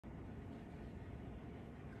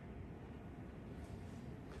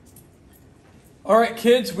All right,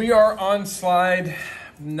 kids, we are on slide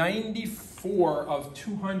 94 of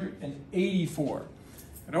 284.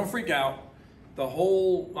 And don't freak out.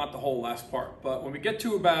 Not the whole last part, but when we get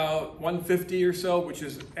to about 150 or so, which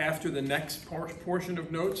is after the next portion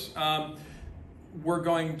of notes, we're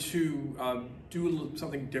going to do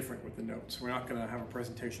something different with the notes. We're not going to have a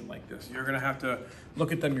presentation like this. You're going to have to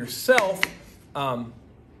look at them yourself, not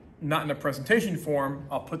in a presentation form.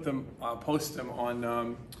 I'll post them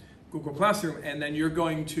on Google Classroom, and then you're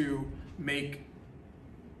going to make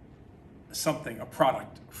something, a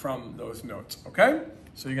product from those notes, okay?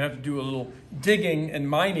 So you're gonna have to do a little digging and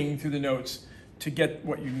mining through the notes to get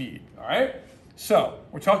what you need, all right? So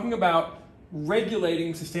we're talking about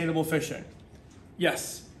regulating sustainable fishing.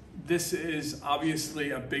 Yes, this is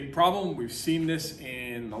obviously a big problem. We've seen this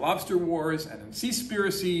in the lobster wars and in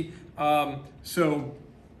Seaspiracy. So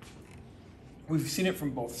we've seen it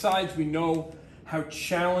from both sides. We know how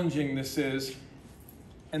challenging this is.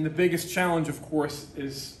 And the biggest challenge, of course,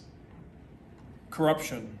 is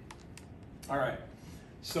corruption. All right,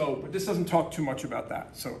 but this doesn't talk too much about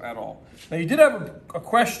that, at all. Now, you did have a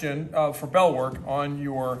question for bell work on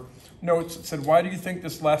your notes. It said, why do you think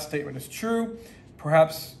this last statement is true?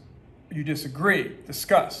 Perhaps you disagree.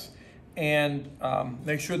 Discuss. And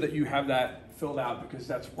make sure that you have that filled out, because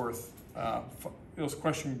that's worth, those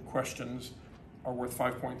questions are worth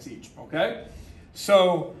 5 points each, okay?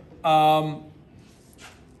 So,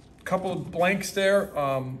 couple of blanks there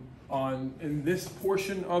in this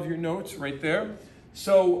portion of your notes right there.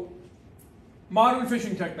 So, modern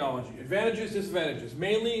fishing technology, advantages, disadvantages.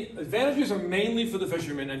 Advantages are mainly for the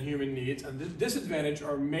fishermen and human needs, and the disadvantages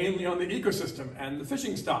are mainly on the ecosystem and the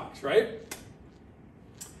fishing stocks, right?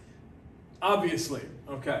 Obviously,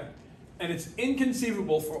 okay. And it's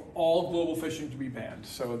inconceivable for all global fishing to be banned.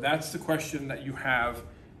 So that's the question that you have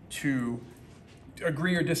to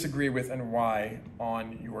agree or disagree with, and why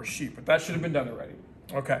on your sheet. But that should have been done already.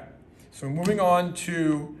 Okay, so moving on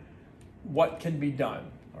to what can be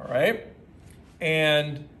done, all right?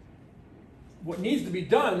 And what needs to be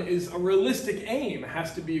done is a realistic aim. It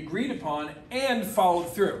has to be agreed upon and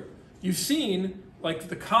followed through. You've seen, like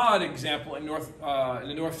the cod example in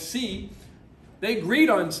the North Sea, they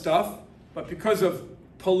agreed on stuff, but because of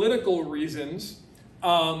political reasons,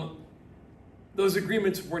 those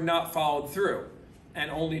agreements were not followed through and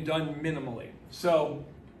only done minimally. So,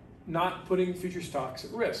 not putting future stocks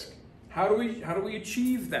at risk. How do we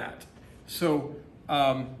achieve that? So,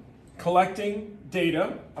 collecting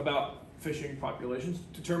data about fishing populations,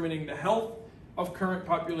 determining the health of current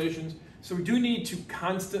populations. So we do need to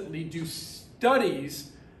constantly do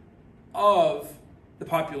studies of the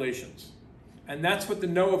populations. And that's what the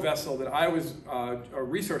NOAA vessel that I was a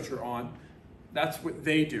researcher on, that's what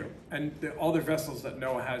they do. And the other vessels that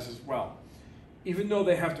NOAA has as well. Even though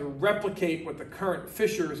they have to replicate what the current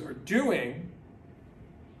fishers are doing,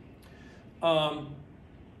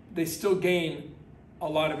 they still gain a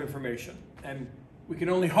lot of information. And we can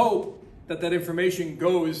only hope that that information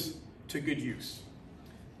goes to good use.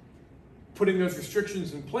 Putting those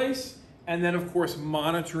restrictions in place, and then of course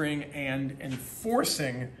monitoring and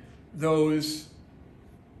enforcing those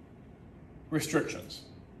restrictions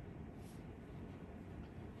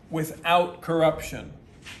without corruption.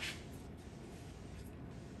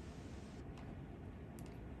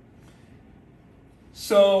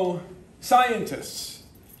 So scientists,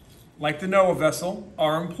 like the NOAA vessel,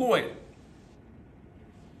 are employed.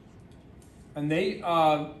 And they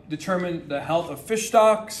determine the health of fish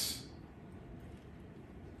stocks.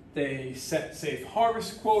 They set safe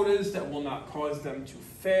harvest quotas that will not cause them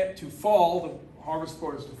to fall, the harvest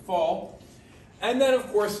quotas to fall. And then, of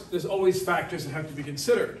course, there's always factors that have to be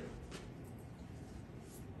considered.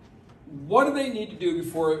 What do they need to do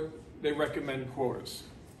before they recommend quotas?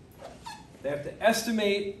 They have to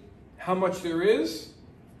estimate how much there is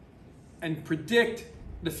and predict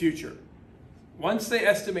the future. Once they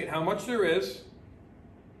estimate how much there is,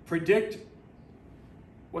 predict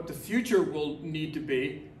what the future will need to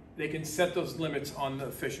be, they can set those limits on the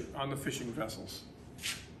fishing vessels,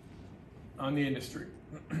 on the industry.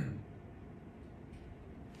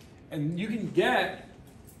 And you can get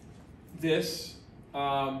this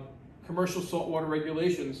commercial saltwater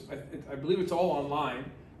regulations. I believe it's all online.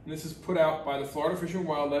 And this is put out by the Florida Fish and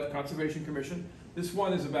Wildlife Conservation Commission. This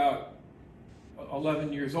one is about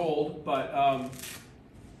 11 years old, but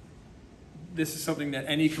this is something that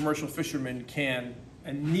any commercial fisherman can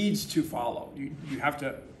and needs to follow. You have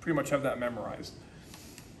to pretty much have that memorized.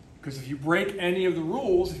 Because if you break any of the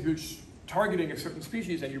rules, if you're targeting a certain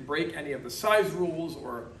species and you break any of the size rules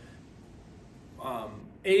or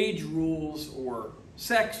age rules or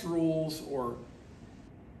sex rules or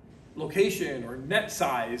location or net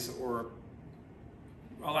size or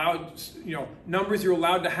allowed, numbers you're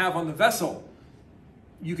allowed to have on the vessel,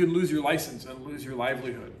 you could lose your license and lose your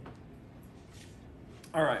livelihood.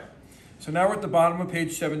 All right, so now we're at the bottom of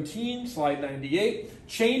page 17, slide 98,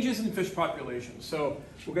 changes in fish population. So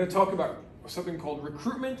we're going to talk about something called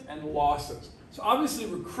recruitment and losses. So obviously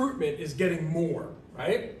recruitment is getting more,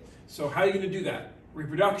 right? So how are you going to do that?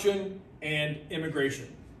 Reproduction and immigration.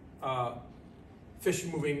 Fish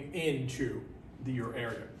moving into your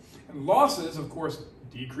area. And losses, of course,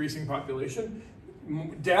 decreasing population,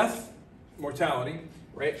 death, mortality,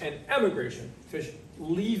 right? And emigration, fish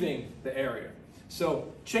leaving the area.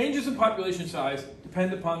 So changes in population size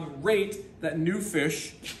depend upon the rate that new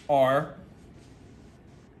fish are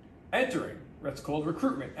entering. That's called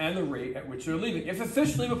recruitment, and the rate at which they're leaving. If the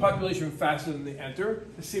fish leave a population faster than they enter,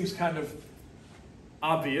 this seems kind of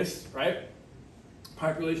obvious, right?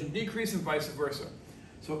 Population decrease and vice versa.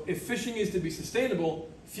 So if fishing is to be sustainable,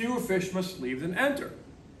 fewer fish must leave than enter.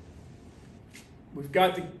 We've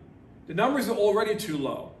got the numbers are already too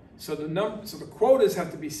low. So the quotas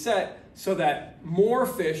have to be set so that more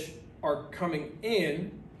fish are coming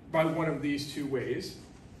in by one of these two ways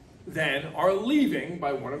than are leaving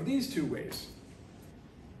by one of these two ways.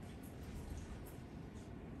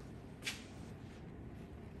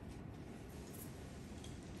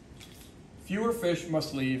 Fewer fish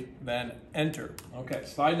must leave than enter. Okay,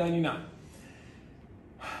 slide 99.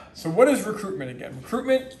 So what is recruitment again?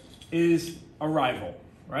 Recruitment is arrival,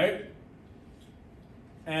 right?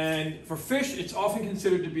 And for fish, it's often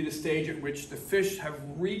considered to be the stage at which the fish have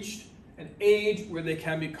reached an age where they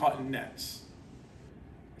can be caught in nets.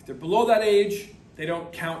 If they're below that age, they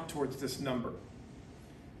don't count towards this number.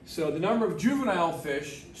 So the number of juvenile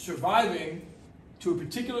fish surviving to a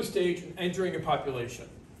particular stage and entering a population.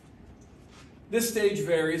 This stage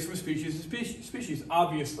varies from species to species,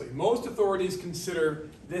 obviously. Most authorities consider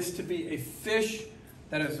this to be a fish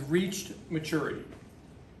that has reached maturity.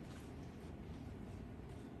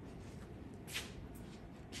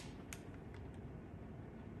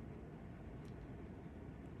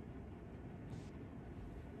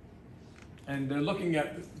 And they're looking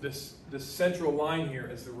at this central line here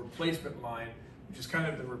as the replacement line, which is kind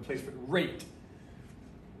of the replacement rate.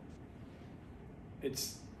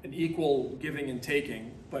 It's an equal giving and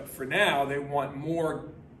taking, but for now they want more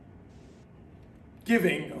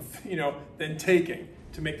giving than taking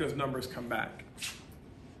to make those numbers come back.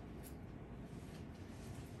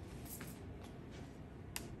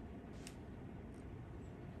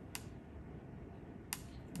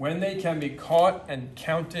 When they can be caught and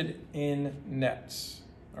counted in nets.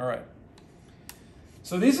 All right.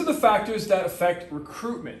 So these are the factors that affect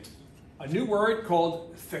recruitment. A new word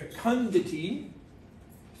called fecundity.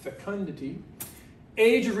 Fecundity.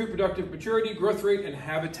 Age of reproductive maturity, growth rate, and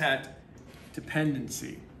habitat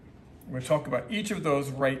dependency. We're going to talk about each of those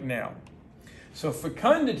right now. So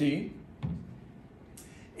fecundity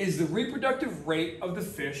is the reproductive rate of the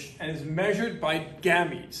fish and is measured by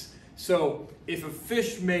gametes. So if a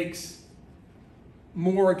fish makes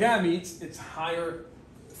more gametes, it's higher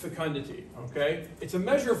fecundity, okay? It's a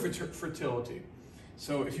measure of fertility.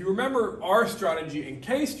 So if you remember R strategy and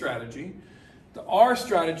K strategy, the R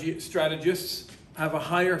strategists have a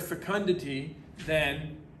higher fecundity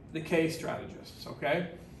than the K strategists, okay?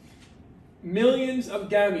 Millions of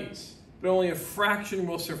gametes, but only a fraction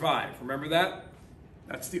will survive. Remember that?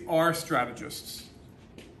 That's the R strategists.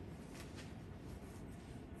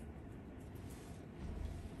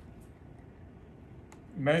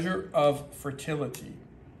 Measure of fertility.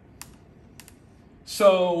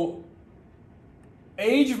 So,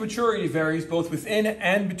 age of maturity varies both within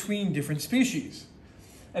and between different species.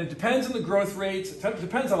 And it depends on the growth rates. It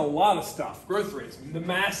depends on a lot of stuff. Growth rates, the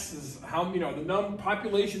masses, the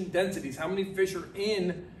population densities, how many fish are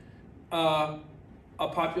in a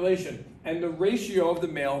population, and the ratio of the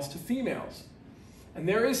males to females. And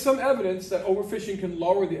there is some evidence that overfishing can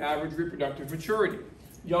lower the average reproductive maturity.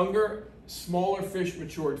 Younger, smaller fish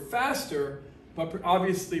matured faster, but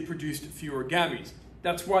obviously produced fewer gametes.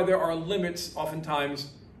 That's why there are limits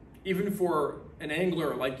oftentimes, even for an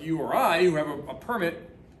angler like you or I, who have a permit,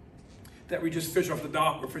 that we just fish off the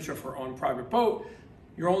dock or fish off our own private boat.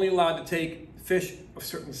 You're only allowed to take fish of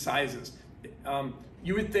certain sizes.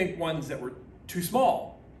 You would think ones that were too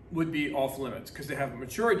small would be off limits because they haven't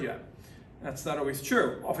matured yet. That's not always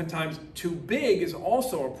true. Oftentimes, too big is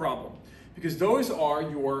also a problem because those are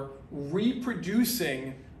your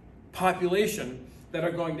reproducing population that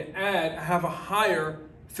are going to have a higher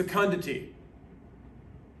fecundity.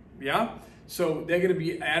 Yeah? So they're going to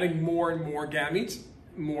be adding more and more gametes,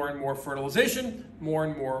 more and more fertilization, more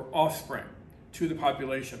and more offspring to the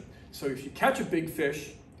population. So if you catch a big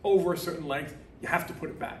fish over a certain length, you have to put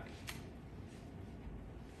it back.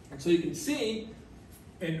 And so you can see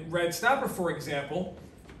in red snapper, for example,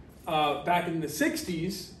 back in the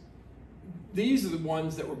 60s, these are the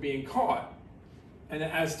ones that were being caught. And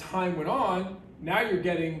as time went on, now you're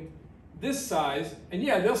getting this size, and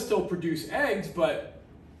yeah, they'll still produce eggs, but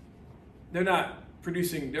they're not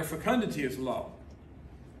producing, their fecundity is low.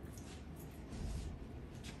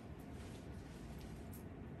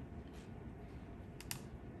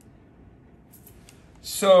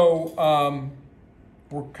 So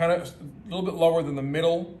we're kind of a little bit lower than the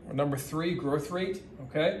middle, or number 3, growth rate,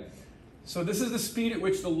 okay? So this is the speed at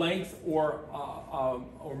which the length or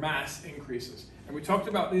mass increases. And we talked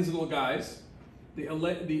about these little guys, the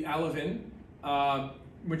alevin,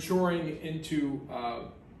 maturing into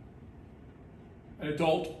an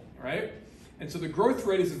adult, right? And so the growth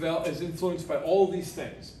rate is influenced by all of these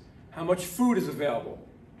things. How much food is available,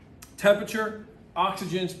 temperature,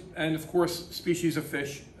 oxygen, and of course, species of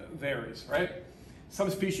fish varies, right? Some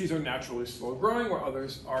species are naturally slow growing, while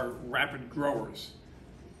others are rapid growers.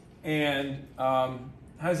 And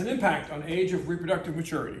has an impact on age of reproductive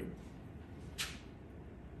maturity.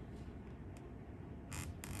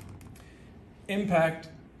 Impact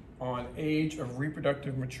on age of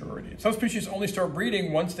reproductive maturity. Some species only start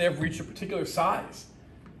breeding once they have reached a particular size,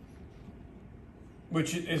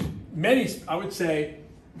 which is I would say,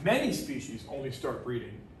 many species only start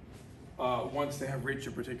breeding once they have reached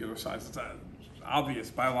a particular size. It's obvious,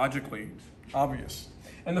 biologically obvious.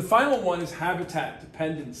 And the final one is habitat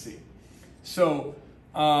dependency. So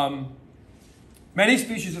many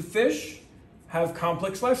species of fish have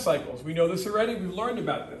complex life cycles. We know this already. We've learned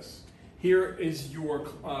about this. Here is your,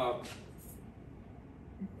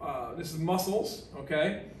 this is mussels,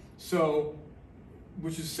 okay? So,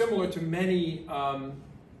 which is similar to many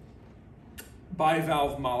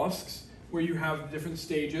bivalve mollusks, where you have different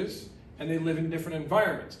stages and they live in different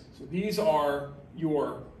environments. So these are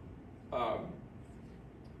your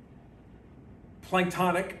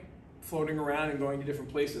planktonic, floating around and going to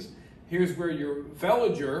different places. Here's where your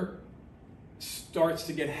veliger starts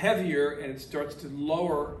to get heavier and it starts to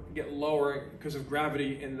get lower because of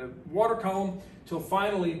gravity in the water column, till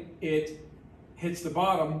finally it hits the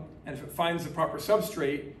bottom, and if it finds the proper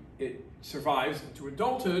substrate, it survives into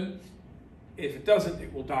adulthood. If it doesn't,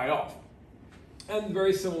 it will die off. And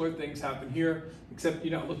very similar things happen here, except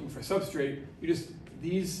you're not looking for substrate.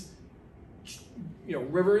 These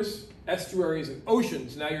rivers, estuaries, and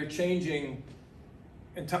oceans, now you're changing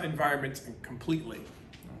environments completely,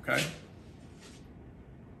 okay?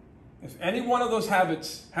 If any one of those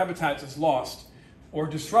habitats is lost or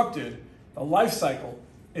disrupted, the life cycle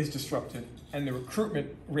is disrupted and the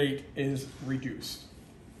recruitment rate is reduced.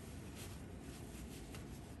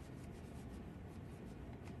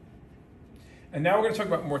 And now we're going to talk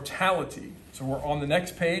about mortality. So we're on the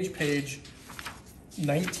next page, page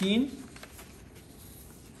 19.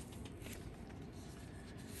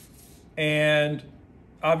 And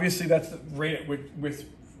obviously that's the rate at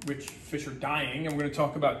which fish are dying. And we're going to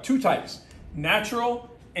talk about 2 types, natural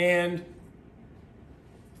and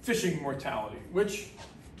fishing mortality, which,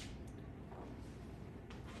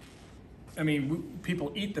 I mean,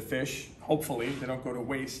 people eat the fish, hopefully, they don't go to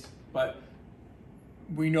waste, but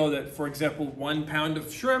we know that, for example, 1 pound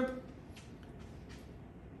of shrimp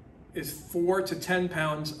is 4 to 10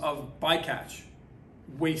 pounds of bycatch,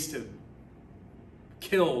 wasted,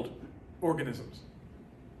 killed organisms.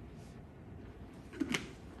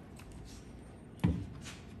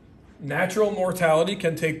 Natural mortality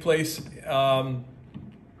can take place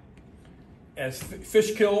as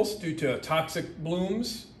fish kills due to toxic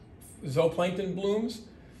blooms, zooplankton blooms,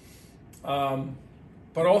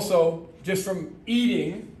 but also just from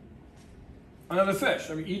eating another fish.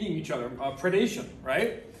 I mean, eating each other, predation,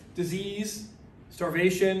 right? Disease,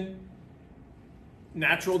 starvation,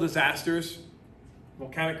 natural disasters,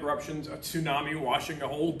 volcanic eruptions, a tsunami washing a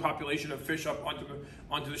whole population of fish up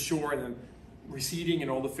onto the shore and then receding,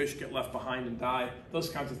 and all the fish get left behind and die, those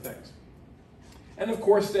kinds of things. And of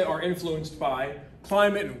course, they are influenced by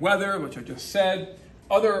climate and weather, which I just said,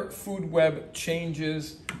 other food web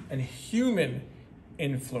changes, and human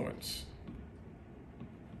influence.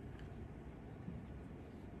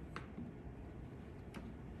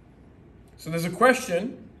 So there's a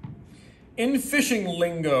question, in fishing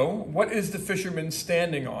lingo, what is the fisherman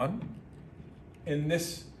standing on in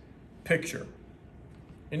this picture?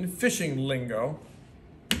 In fishing lingo,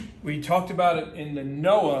 we talked about it in the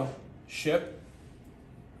Noah ship.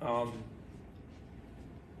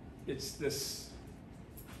 It's this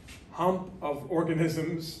hump of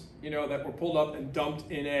organisms, that were pulled up and dumped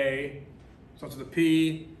in starts with a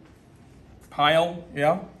P, pile,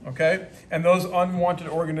 yeah, okay? And those unwanted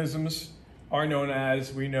organisms are known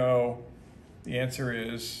as, we know, the answer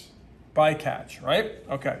is bycatch, right?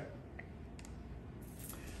 Okay.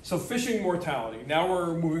 So fishing mortality. Now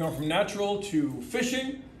we're moving on from natural to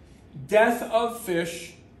fishing. Death of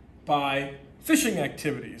fish by fishing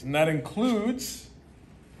activities, and that includes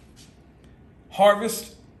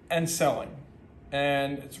harvest and selling.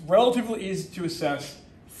 And it's relatively easy to assess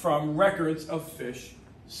from records of fish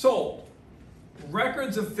sold.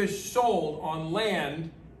 Records of fish sold on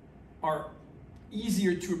land are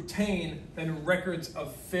easier to obtain than records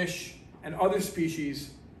of fish and other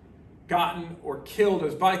species gotten or killed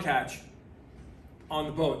as bycatch on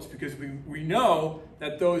the boats, because we know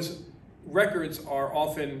that those records are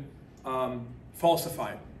often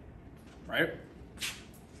falsified, right?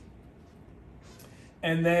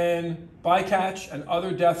 And then bycatch and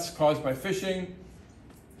other deaths caused by fishing.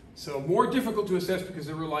 So more difficult to assess because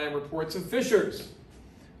they rely on reports of fishers.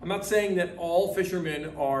 I'm not saying that all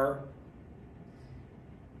fishermen are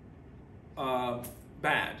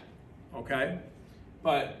bad, okay?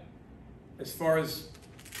 But as far as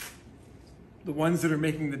the ones that are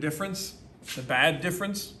making the difference, the bad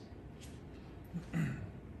difference.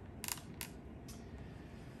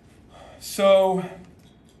 So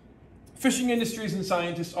fishing industries and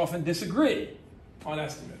scientists often disagree on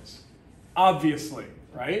estimates, obviously,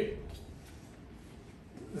 right?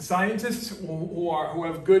 The scientists who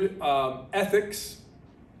have good ethics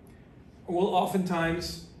will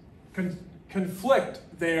oftentimes conflict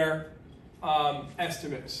their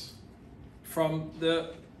estimates from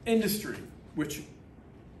the industry, which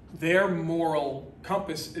their moral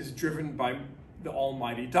compass is driven by the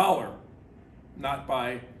almighty dollar, not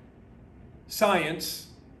by science,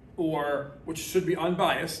 or which should be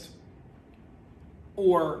unbiased,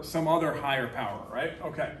 or some other higher power, right?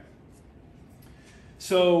 Okay.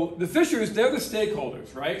 So the fishers, they're the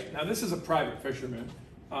stakeholders, right? Now this is a private fisherman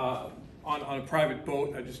on a private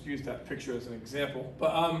boat. I just used that picture as an example.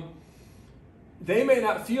 But they may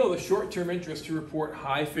not feel the short-term interest to report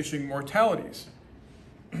high fishing mortalities.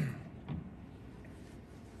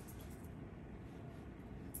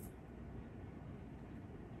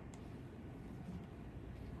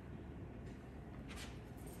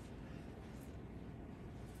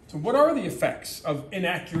 So what are the effects of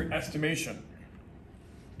inaccurate estimation?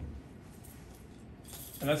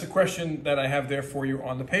 And that's a question that I have there for you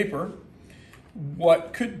on the paper.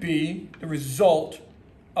 What could be the result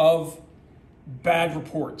of bad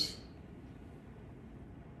reports?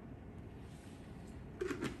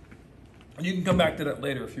 And you can come back to that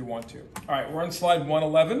later if you want to. All right, we're on slide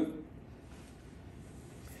 111.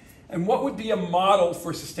 And what would be a model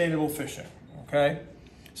for sustainable fishing? Okay,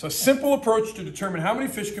 so a simple approach to determine how many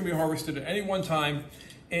fish can be harvested at any one time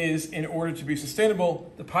is, in order to be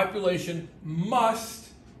sustainable, the population must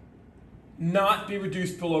not be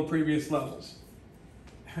reduced below previous levels.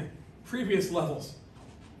 Previous levels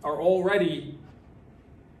are already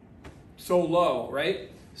so low, right?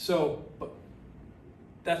 So, but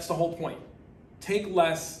that's the whole point. Take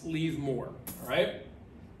less, leave more, all right?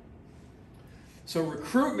 So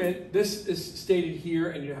recruitment, this is stated here,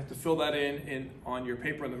 and you have to fill that in on your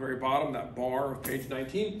paper on the very bottom, that bar of page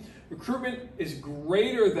 19. Recruitment is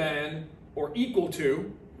greater than or equal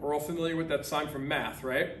to, we're all familiar with that sign from math,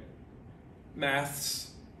 right? Maths.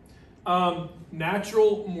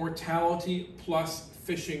 Natural mortality plus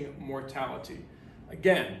fishing mortality.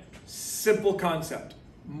 Again, simple concept.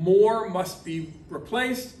 More must be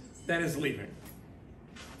replaced than is leaving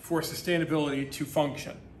for sustainability to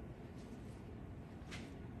function.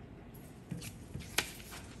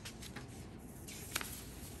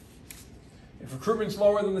 If recruitment is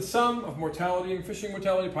lower than the sum of mortality and fishing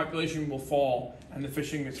mortality, population will fall and the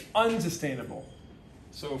fishing is unsustainable.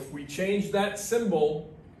 So if we change that symbol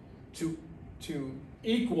to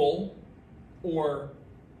equal or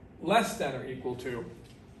less than or equal to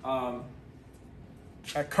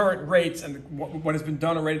at current rates and what has been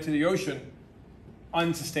done already to the ocean,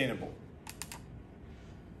 unsustainable.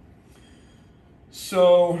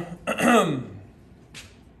 So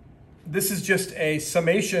this is just a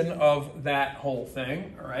summation of that whole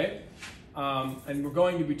thing, all right? And we're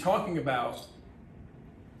going to be talking about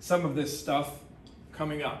some of this stuff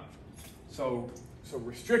coming up. So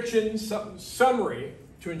restrictions, summary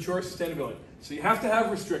to ensure sustainability. So you have to have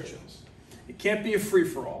restrictions. It can't be a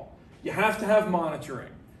free-for-all. You have to have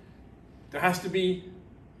monitoring. There has to be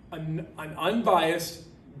an unbiased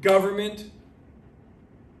government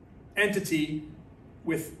entity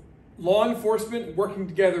with law enforcement working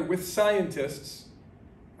together with scientists,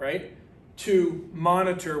 right, to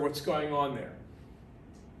monitor what's going on there.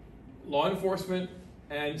 Law enforcement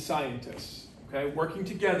and scientists, okay, working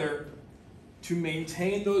together to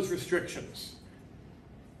maintain those restrictions.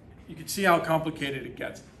 You can see how complicated it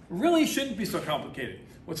gets. It really shouldn't be so complicated.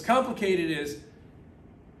 What's complicated is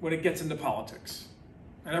when it gets into politics,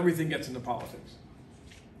 and everything gets into politics.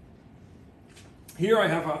 Here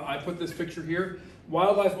I put this picture here.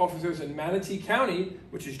 Wildlife officers in Manatee County,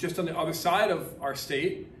 which is just on the other side of our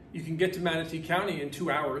state. You can get to Manatee County in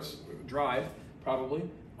 2 hours drive, probably.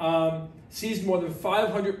 Seized more than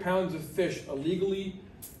 500 pounds of fish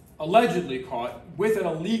allegedly caught with an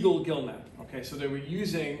illegal gill net. Okay, so they were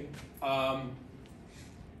using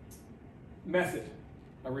method,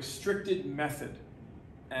 a restricted method,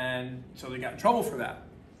 and so they got in trouble for that.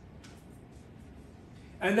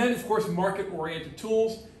 And then, of course, market-oriented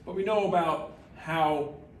tools, but we know about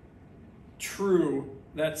how true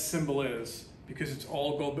that symbol is because it's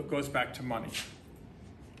all goes back to money.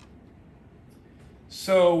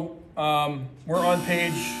 So we're on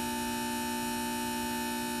page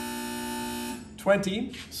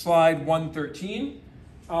 20, slide 113.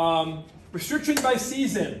 Restriction by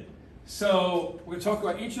season. So we're going to talk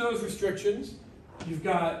about each of those restrictions. You've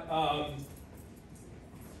got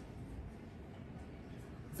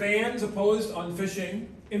bans imposed on fishing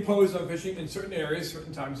in certain areas,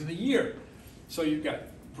 certain times of the year. So you've got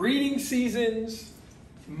breeding seasons,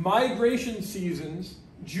 migration seasons,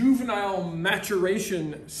 juvenile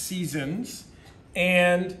maturation seasons,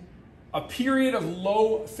 and a period of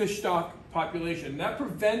low fish stock population. That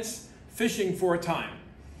prevents fishing for a time.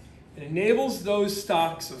 It enables those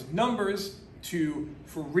stocks, those numbers,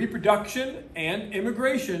 for reproduction and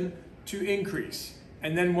immigration to increase.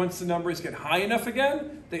 And then once the numbers get high enough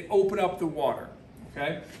again, they open up the water.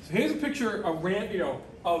 Okay? So here's a picture of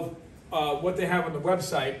what they have on the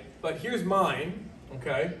website, but here's mine.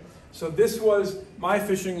 Okay? So this was my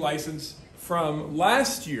fishing license from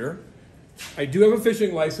last year. I do have a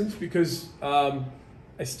fishing license because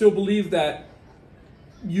I still believe that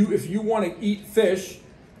if you want to eat fish,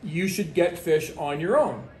 you should get fish on your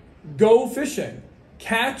own. Go fishing.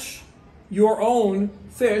 Catch your own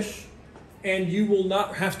fish, and you will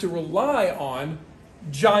not have to rely on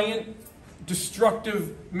giant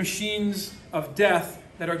destructive machines of death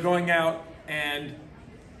that are going out and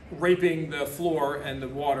raping the floor and the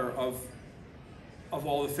water of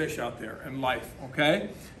all the fish out there and life, okay?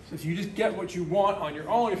 So if you just get what you want on your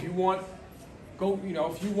own, if you want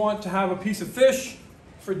to have a piece of fish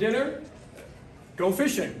for dinner, go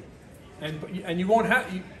fishing. And you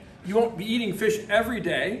won't be eating fish every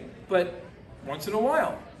day, but once in a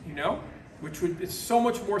while, it's so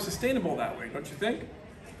much more sustainable that way, don't you think?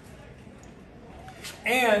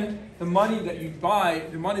 And the money that you buy,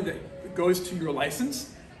 the money that goes to your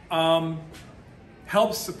license,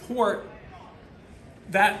 helps support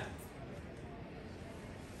that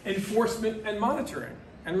enforcement and monitoring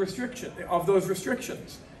and restriction of those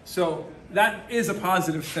restrictions. So that is a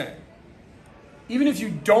positive thing. Even if you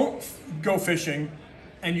don't go fishing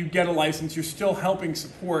and you get a license, you're still helping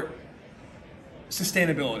support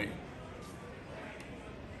sustainability.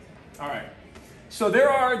 All right. So there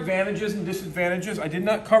are advantages and disadvantages. I did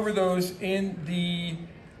not cover those in the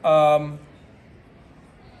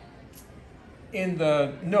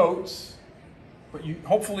notes, but you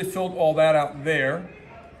hopefully filled all that out there.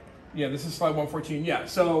 Yeah, this is slide 114. Yeah,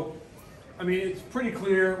 so, I mean, it's pretty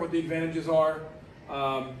clear what the advantages are.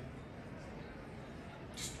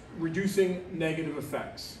 Just reducing negative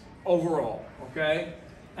effects overall, okay?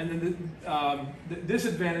 And then the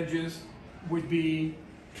disadvantages would be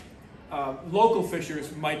local fishers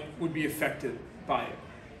would be affected by it.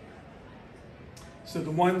 So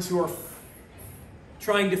the ones who are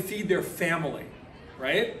trying to feed their family,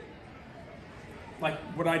 right? Like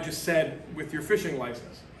what I just said with your fishing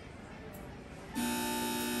license.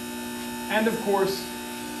 And of course,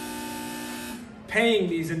 paying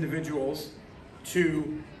these individuals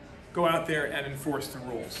to go out there and enforce the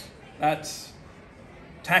rules. That's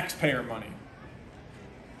taxpayer money.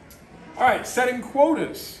 All right, setting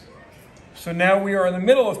quotas. So now we are in the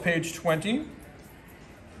middle of page 20.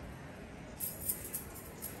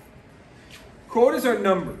 Quotas are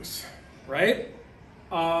numbers, right?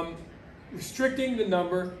 Restricting the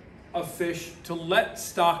number of fish to let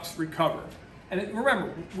stocks recover. And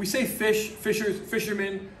remember, we say fish,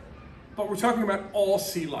 fishermen, but we're talking about all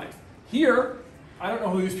sea life. Here, I don't know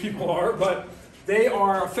who these people are, but they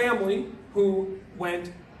are a family who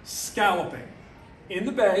went scalloping. In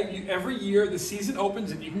the bay, every year the season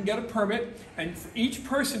opens and you can get a permit, and for each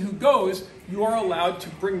person who goes, you are allowed to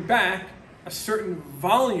bring back a certain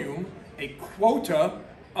volume, a quota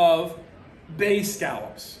of bay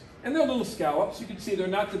scallops. And they're little scallops. You can see they're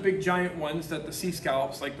not the big giant ones that the sea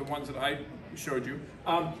scallops, like the ones that I showed you.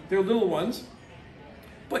 They're little ones,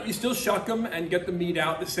 but you still shuck them and get the meat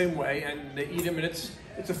out the same way, and they eat them, and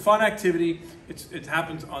it's a fun activity. It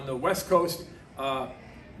happens on the West Coast,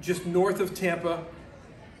 just north of Tampa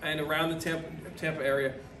and around the Tampa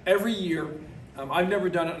area every year. I've never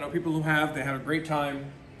done it. I know people who have. They have a great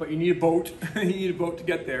time, but you need a boat. You need a boat to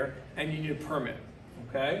get there, and you need a permit,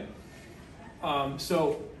 okay?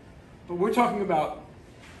 But we're talking about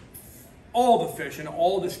all the fish and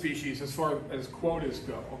all the species as far as quotas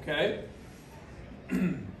go, okay?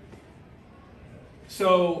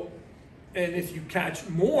 So, and if you catch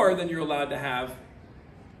more than you're allowed to have,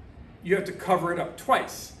 you have to cover it up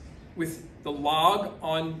twice with the log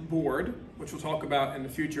on board, which we'll talk about in the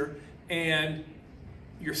future, and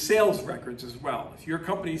your sales records as well. If your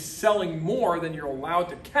company's selling more than you're allowed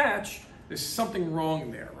to catch, there's something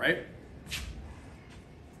wrong there, right?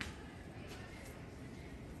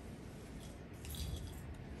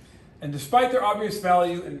 And despite their obvious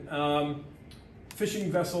value in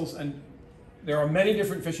fishing vessels, and there are many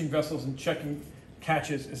different fishing vessels, and checking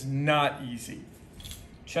catches is not easy.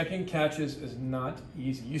 Checking catches is not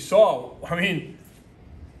easy. You saw, I mean,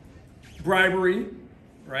 bribery,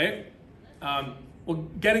 right? Well,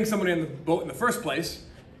 getting somebody on the boat in the first place,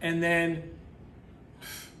 and then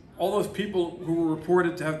all those people who were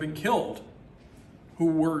reported to have been killed, who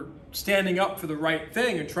were standing up for the right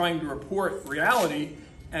thing and trying to report reality,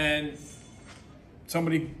 and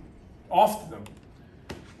somebody offed them.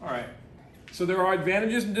 All right, so there are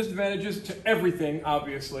advantages and disadvantages to everything,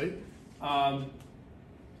 obviously.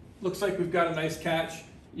 Looks like we've got a nice catch.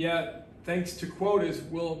 Yeah, thanks to quotas,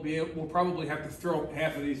 we'll probably have to throw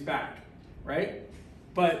half of these back, right?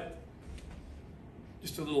 But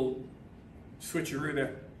just a little switcheroo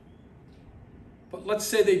there. But let's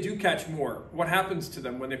say they do catch more. What happens to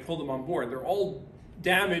them when they pull them on board? They're all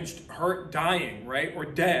damaged, hurt, dying, right? Or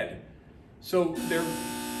dead. So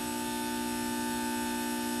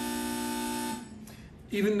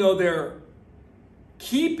even though they're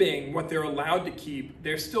keeping what they're allowed to keep,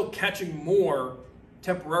 they're still catching more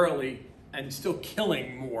temporarily and still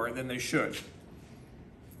killing more than they should.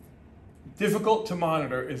 Difficult to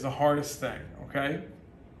monitor is the hardest thing, okay?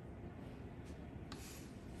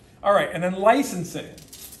 All right, and then licensing.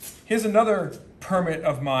 Here's another permit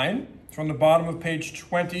of mine. It's from the bottom of page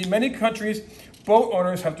 20. In many countries, boat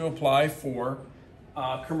owners have to apply for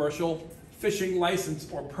a commercial fishing license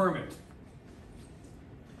or permit.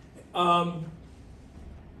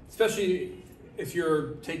 Especially if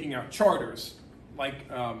you're taking out charters, like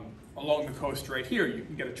along the coast right here, you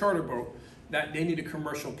can get a charter boat, that they need a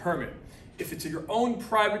commercial permit. If it's your own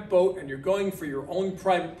private boat and you're going for your own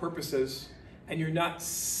private purposes and you're not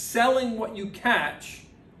selling what you catch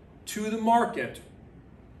to the market,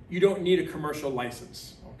 you don't need a commercial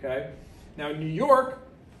license, okay? Now in New York,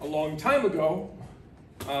 a long time ago,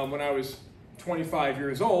 when I was 25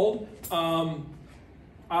 years old, for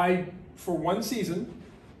one season,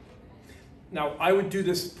 now I would do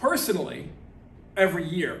this personally every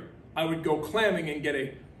year. I would go clamming and get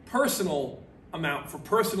a personal amount for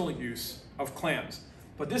personal use of clams.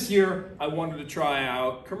 But this year, I wanted to try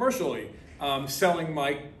out commercially, selling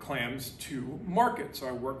my clams to market. So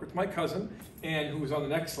I worked with my cousin, and who was on the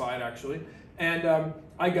next slide actually, and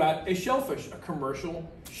I got a commercial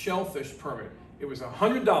shellfish permit. It was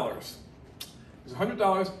 $100. It was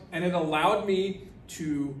 $100, and it allowed me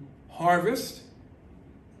to harvest,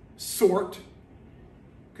 sort,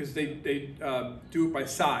 because they do it by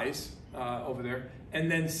size over there, and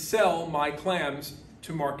then sell my clams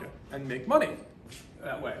to market and make money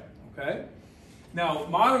that way, okay? Now,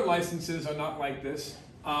 modern licenses are not like this.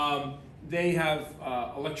 They have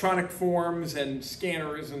electronic forms and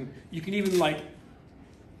scanners, and you can even like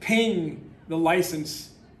ping the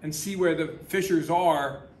license and see where the fishers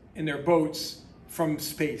are in their boats from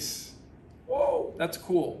space. Whoa, that's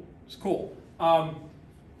cool. It's cool.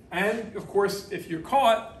 And of course, if you're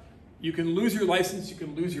caught, you can lose your license, you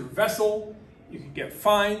can lose your vessel, you can get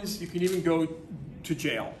fines, you can even go to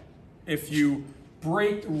jail if you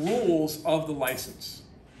break the rules of the license.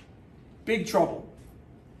 Big trouble.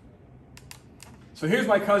 So here's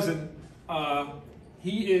my cousin.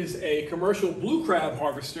 He is a commercial blue crab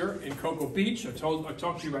harvester in Cocoa Beach. I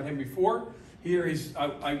talked to you about him before. Here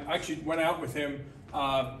I actually went out with him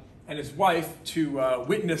and his wife to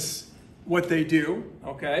witness what they do.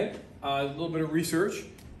 Okay, a little bit of research,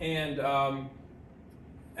 and I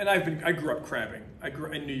grew up crabbing. I grew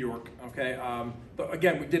up in New York. Okay, but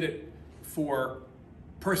again, we did it for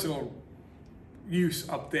personal use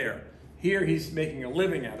up there. Here he's making a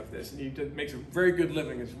living out of this, and he makes a very good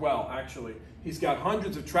living as well, actually. He's got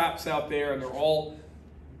hundreds of traps out there, and they're all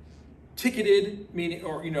ticketed, meaning,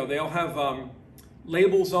 or they all have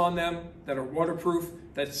labels on them that are waterproof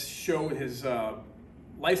that show his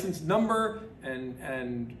license number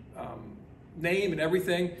and name and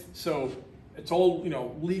everything. So it's all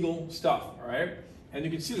legal stuff. All right, and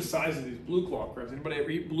you can see the size of these blue claw crabs. Anybody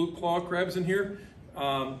ever eat blue claw crabs in here?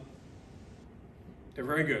 They're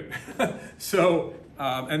very good. So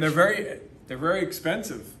and they're very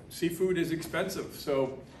expensive. Seafood is expensive.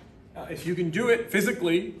 So if you can do it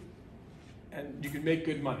physically, and you can make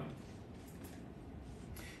good money.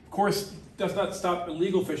 Of course, does not stop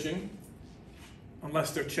illegal fishing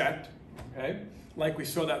unless they're checked. Okay, like we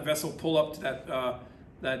saw that vessel pull up to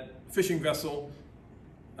that fishing vessel,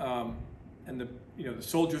 and the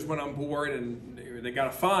soldiers went on board and they got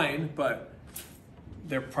a fine, but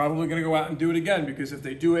they're probably going to go out and do it again, because if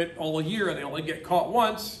they do it all year and they only get caught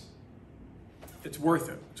once, it's worth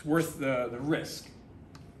it. It's worth the risk.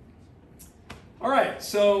 All right,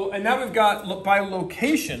 so, and now we've got by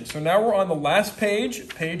location. So now we're on the last page,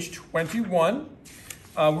 page 21.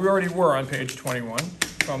 We already were on page 21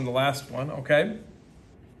 from the last one, okay?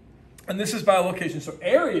 And this is by location. So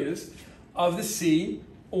areas of the sea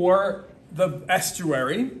or the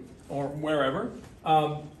estuary or wherever,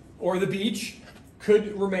 or the beach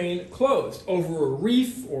could remain closed over a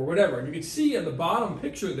reef or whatever. And you can see in the bottom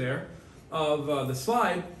picture there of the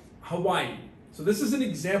slide, Hawaii. So this is an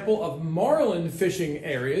example of marlin fishing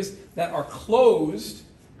areas that are closed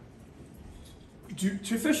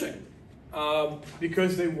to fishing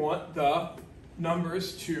because they want the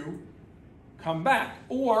numbers to come back.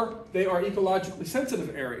 Or they are ecologically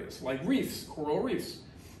sensitive areas like reefs, coral reefs.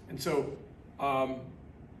 And so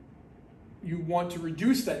you want to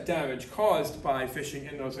reduce that damage caused by fishing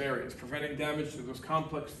in those areas, preventing damage to those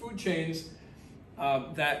complex food chains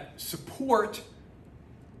that support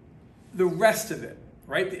the rest of it,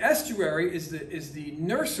 right? The estuary is the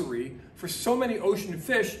nursery for so many ocean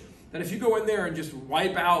fish that if you go in there and just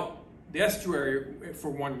wipe out the estuary for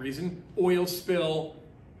one reason, oil spill,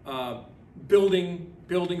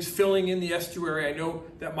 buildings filling in the estuary. I know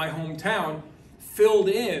that my hometown filled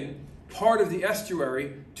in part of the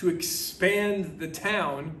estuary to expand the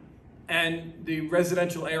town and the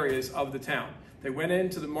residential areas of the town. They went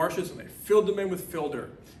into the marshes and they filled them in with fill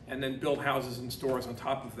dirt and then built houses and stores on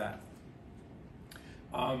top of that.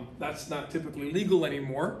 That's not typically legal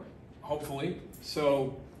anymore, hopefully.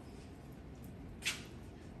 So,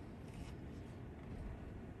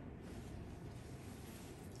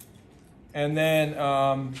 and then,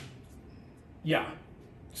 yeah.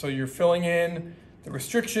 So you're filling in the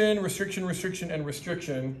restriction, and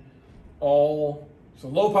restriction, all, so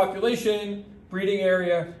low population, breeding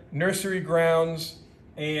area, nursery grounds,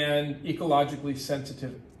 and ecologically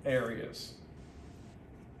sensitive areas.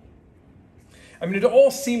 I mean, it all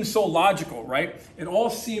seems so logical, right? It all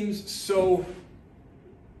seems so,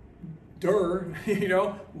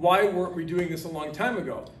 why weren't we doing this a long time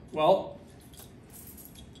ago? Well,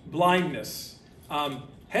 blindness.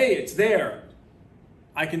 Hey, it's there.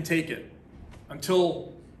 I can take it.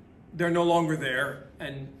 Until they're no longer there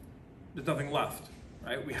and there's nothing left,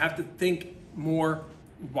 right? We have to think more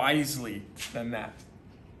wisely than that.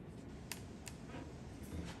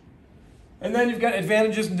 And then you've got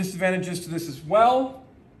advantages and disadvantages to this as well.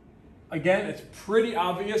 Again, it's pretty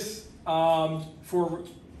obvious for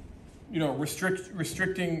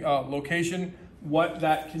restricting location, what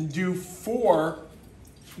that can do for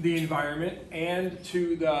the environment and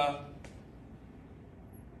to the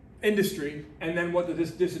industry, and then what the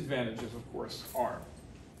disadvantages, of course, are.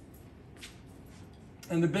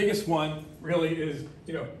 And the biggest one really is,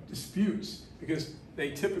 disputes, because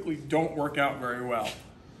they typically don't work out very well.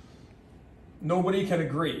 Nobody can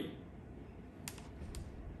agree.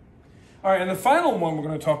 All right, and the final one we're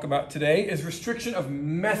going to talk about today is restriction of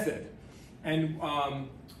method. And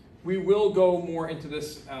we will go more into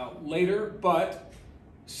this later, but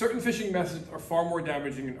certain fishing methods are far more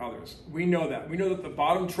damaging than others. We know that. We know that the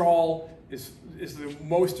bottom trawl is the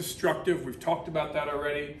most destructive. We've talked about that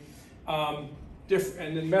already. And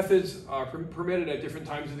the methods are permitted at different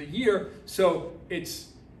times of the year, so it's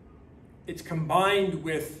combined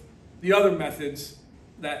with the other methods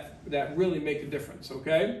that really make a difference,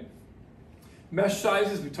 okay? Mesh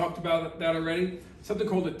sizes, we talked about that already. Something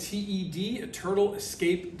called a TED, a turtle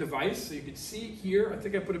escape device. So you can see here, I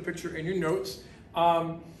think I put a picture in your notes.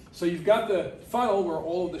 So you've got the funnel where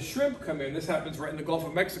all of the shrimp come in. This happens right in the Gulf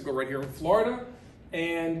of Mexico, right here in Florida.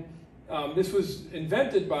 And this was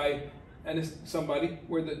invented by somebody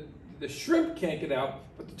where the shrimp can't get out,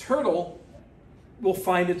 but the turtle will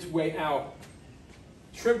find its way out.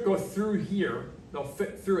 Shrimp go through here, they'll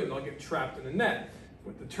fit through it and they'll get trapped in the net.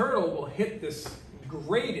 But the turtle will hit this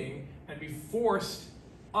grating and be forced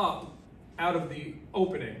up out of the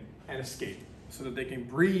opening and escape so that they can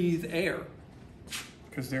breathe air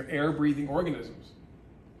because they're air-breathing organisms.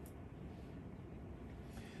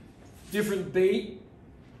 Different bait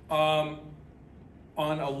on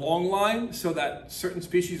a long line so that certain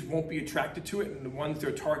species won't be attracted to it and the ones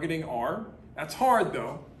they're targeting are. That's hard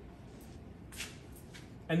though.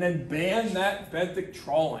 And then ban that benthic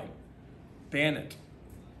trawling. Ban it.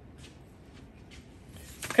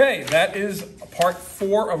 Okay, that is part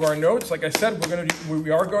 4 of our notes. Like I said, we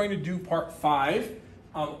are going to do part 5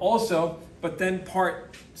 also, but then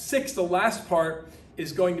part 6, the last part,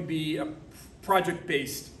 is going to be a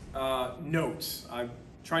project-based notes. I'm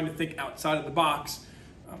trying to think outside of the box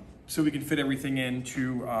so we can fit everything in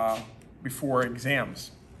before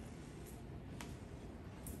exams.